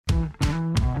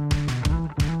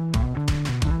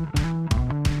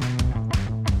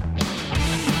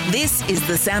This is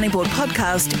the Sounding Board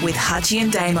podcast with Hutchie and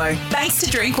Damo. Thanks to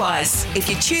Drinkwise. If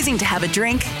you're choosing to have a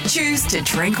drink, choose to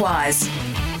drink wise.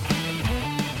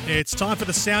 It's time for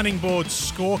the Sounding Board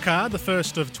Scorecard, the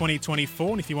first of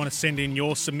 2024. And if you want to send in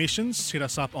your submissions, hit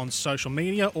us up on social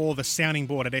media or the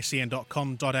soundingboard at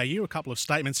sen.com.au. A couple of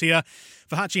statements here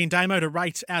for Hutchie and Damo to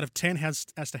rate out of 10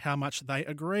 as to how much they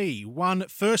agree. One,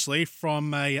 firstly,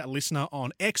 from a listener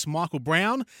on X, Michael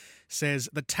Brown, says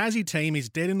the Tassie team is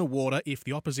dead in the water if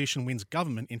the opposition wins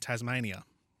government in Tasmania.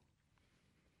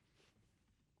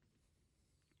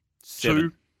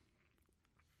 7.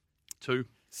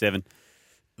 7.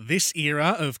 This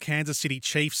era of Kansas City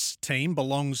Chiefs team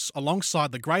belongs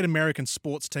alongside the great American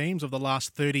sports teams of the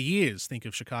last 30 years. Think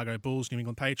of Chicago Bulls, New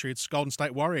England Patriots, Golden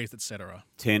State Warriors, etc.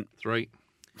 10. 3.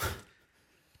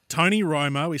 Tony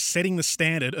Romo is setting the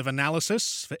standard of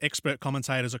analysis for expert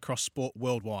commentators across sport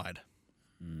worldwide.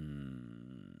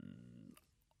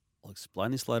 I'll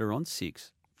explain this later on.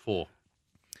 6. 4.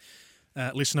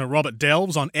 Listener Robert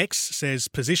Delves on X says,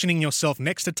 positioning yourself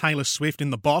next to Taylor Swift in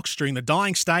the box during the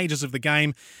dying stages of the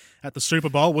game at the Super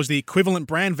Bowl was the equivalent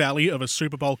brand value of a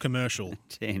Super Bowl commercial.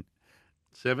 10.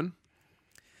 7.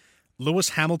 Lewis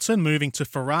Hamilton moving to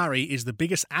Ferrari is the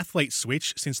biggest athlete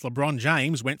switch since LeBron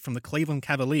James went from the Cleveland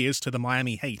Cavaliers to the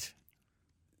Miami Heat.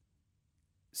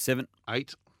 7.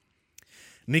 8.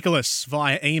 Nicholas,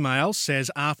 via email,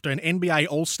 says after an NBA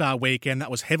All-Star weekend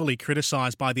that was heavily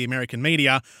criticised by the American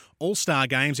media, All-Star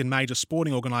games in major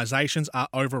sporting organisations are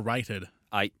overrated.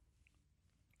 8.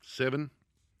 7.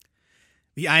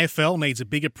 The AFL needs a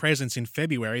bigger presence in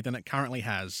February than it currently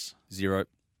has. 0.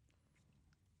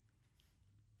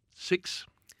 6.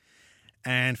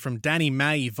 And from Danny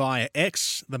May via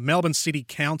X, the Melbourne City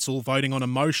Council voting on a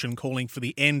motion calling for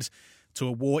the end to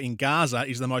a war in Gaza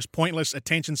is the most pointless,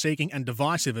 attention-seeking and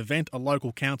divisive event a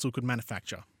local council could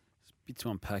manufacture. There's a bit to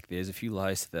unpack there. There's a few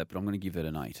layers to that, but I'm going to give it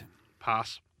an 8.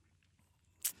 Pass.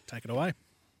 Take it away.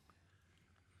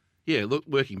 Yeah, look,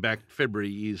 working back,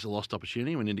 February is a lost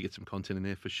opportunity. We need to get some content in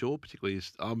there for sure, particularly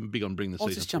as I'm big on bringing the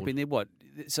season I'll just jump in there. What?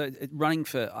 So running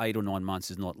for 8 or 9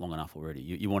 months is not long enough already.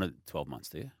 You wanted 12 months,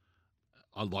 do you?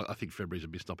 I think February's a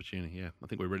missed opportunity, yeah. I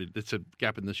think we're ready. It's a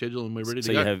gap in the schedule and we're ready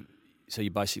So to go. So you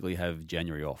basically have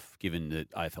January off, given that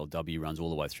AFLW runs all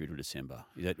the way through to December.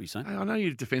 Is that what you're saying? I know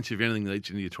you're defensive of anything that leads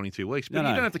into your 22 weeks, but No.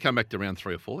 you don't have to come back to round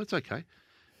 3 or 4. That's okay.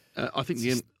 I think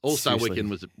the All-Star seriously. weekend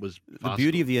was The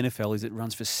beauty of the NFL is it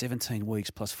runs for 17 weeks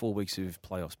plus 4 weeks of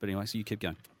playoffs. But anyway, so you keep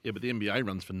going. Yeah, but the NBA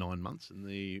runs for 9 months and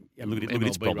the Look at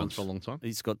its MLB problems. runs for a long time.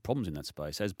 It's got problems in that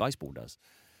space, as baseball does.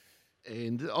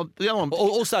 And the other one...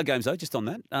 All-Star games, though, just on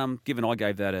that, given I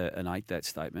gave that an 8, that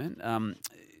statement.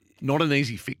 Not an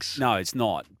easy fix. No, it's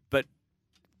not. But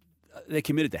they're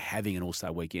committed to having an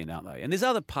All-Star weekend, aren't they? And there's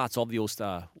other parts of the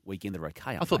All-Star weekend that are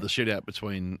okay. I thought the shootout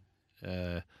between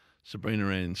Sabrina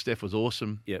and Steph was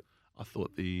awesome. Yep. I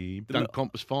thought the dunk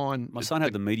comp was fine. My son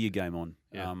had the media game on.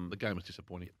 Yeah, the game was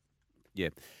disappointing. Yeah.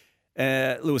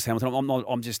 Lewis Hamilton,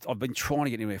 I've been trying to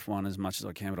get into F1 as much as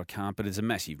I can, but I can't. But it's a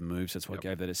massive move, so that's why I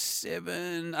gave that a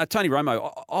 7. Tony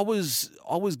Romo, I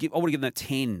would have given that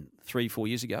 10 3-4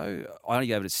 years ago. I only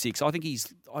gave it a 6. I don't think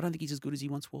he's as good as he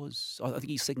once was. I think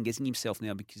he's second guessing himself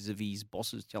now because of his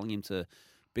bosses telling him to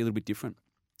be a little bit different.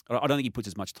 I don't think he puts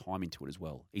as much time into it as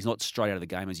well. He's not straight out of the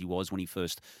game as he was when he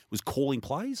first was calling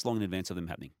plays long in advance of them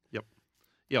happening. Yep.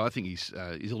 Yeah, I think he's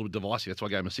a little bit divisive. That's why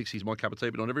I gave him a 6. He's my cup of tea,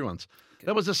 but not everyone's. Okay.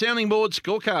 That was the Sounding Board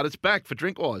Scorecard. It's back for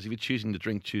Drinkwise. If you're choosing to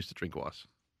drink, choose to Drinkwise.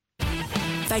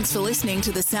 Thanks for listening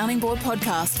to the Sounding Board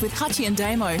podcast with Hutchie and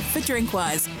Damo for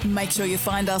Drinkwise. Make sure you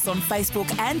find us on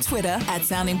Facebook and Twitter at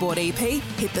Sounding Board EP.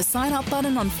 Hit the sign up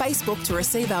button on Facebook to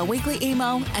receive our weekly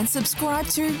email and subscribe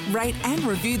to, rate and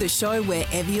review the show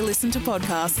wherever you listen to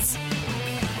podcasts.